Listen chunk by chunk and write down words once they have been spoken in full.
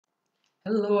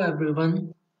Hello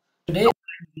everyone. Today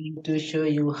I'm going to show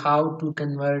you how to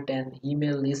convert an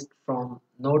email list from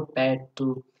Notepad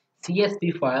to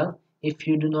CSV file if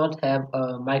you do not have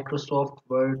a Microsoft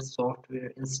Word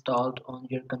software installed on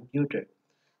your computer.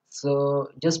 So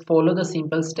just follow the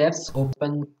simple steps.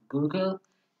 Open Google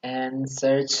and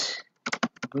search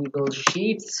Google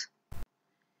Sheets.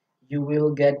 You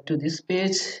will get to this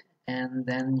page and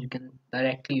then you can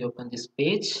directly open this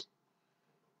page.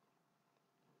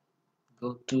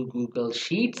 Go to Google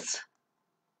Sheets.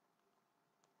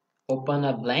 Open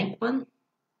a blank one.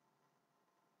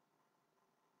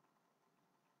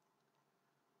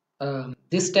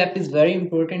 This step is very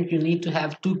important. You need to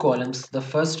have two columns. The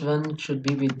first one should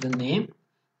be with the name,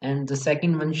 and the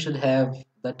second one should have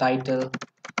the title,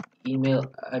 email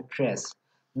address.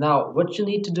 Now, what you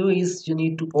need to do is you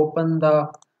need to open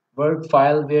the Word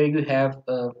file where you have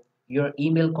your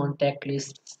email contact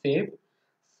list saved.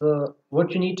 So,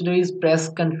 what you need to do is press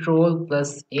Ctrl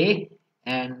plus A,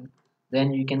 and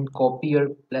then you can copy your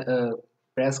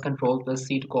press Ctrl plus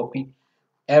C to copy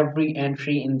every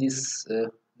entry in this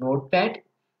notepad,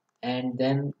 and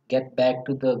then get back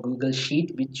to the Google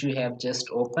Sheet which you have just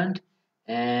opened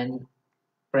and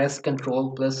press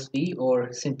Ctrl plus V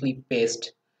or simply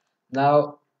paste.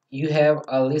 Now you have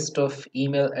a list of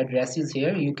email addresses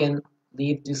here. You can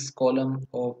leave this column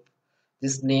of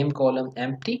this name column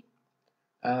empty.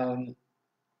 um,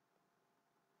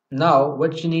 Now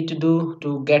what you need to do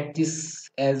to get this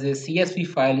as a CSV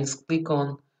file is click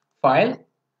on file,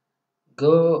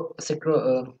 go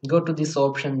to this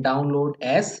option download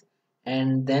as,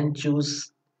 and then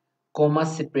choose comma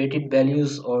separated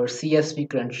values or CSV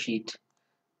current sheet.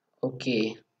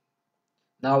 Okay,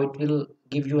 now it will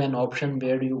give you an option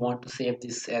where you want to save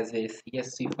this as a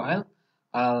CSV file.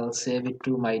 I'll save it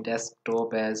to my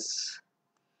desktop as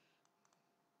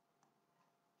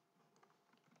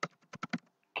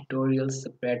tutorial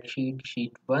spreadsheet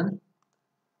sheet 1.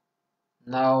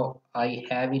 Now I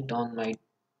have it on my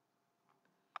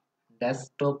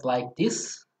desktop like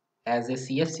this as a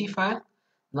CSV file.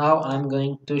 Now I'm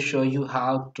going to show you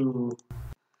how to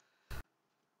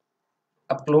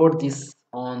upload this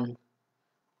on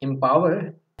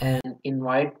Empower and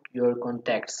invite your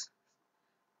contacts.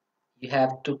 You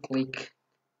have to click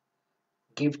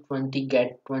give 20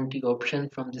 get 20 option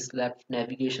from this left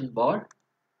navigation bar.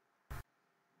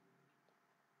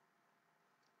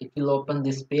 It will open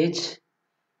this page.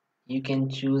 You can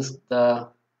choose the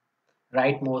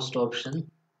rightmost option.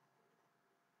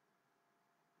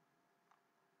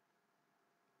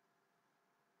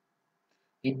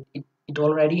 It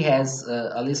already has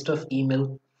a list of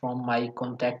email from my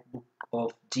contact book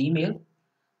of Gmail.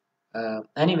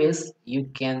 Anyways, you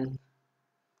can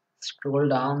scroll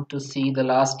down to see the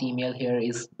last email. Here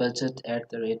is budget at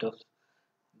the rate of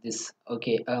this.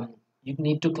 Okay, you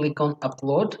need to click on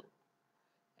upload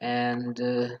and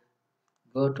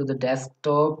go to the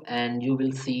desktop, and you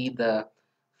will see the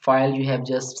file you have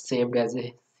just saved as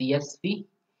a CSV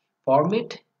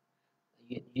format.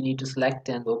 You need to select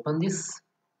and open this.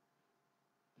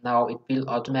 Now it will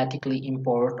automatically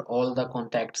import all the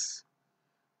contacts.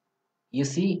 You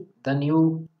see the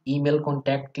new email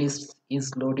contact list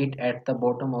is loaded at the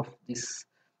bottom of this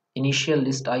initial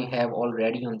list I have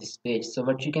already on this page. So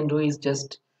what you can do is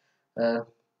just uh,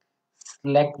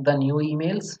 select the new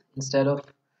emails instead of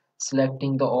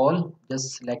selecting the all.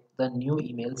 Just select the new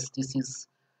emails.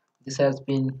 This has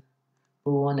been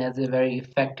proven as a very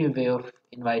effective way of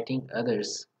inviting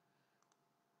others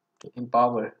to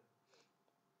empower.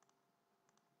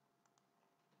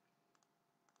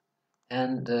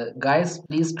 And guys,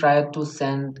 please try to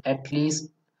send at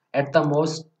least at the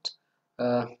most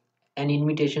uh, an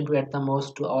invitation to at the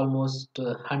most to almost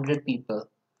 100 people,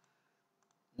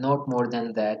 not more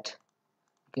than that,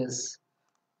 because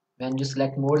when you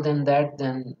select more than that,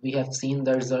 then we have seen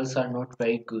the results are not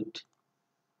very good.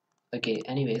 Okay,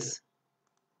 anyways,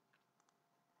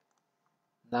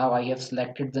 now I have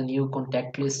selected the new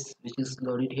contact list which is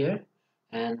loaded here,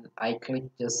 and I click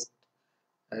just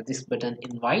this button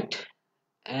invite,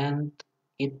 and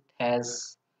it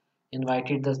has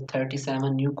invited the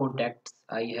 37 new contacts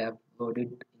I have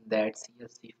loaded in that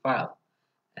CSV file.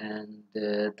 And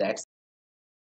that's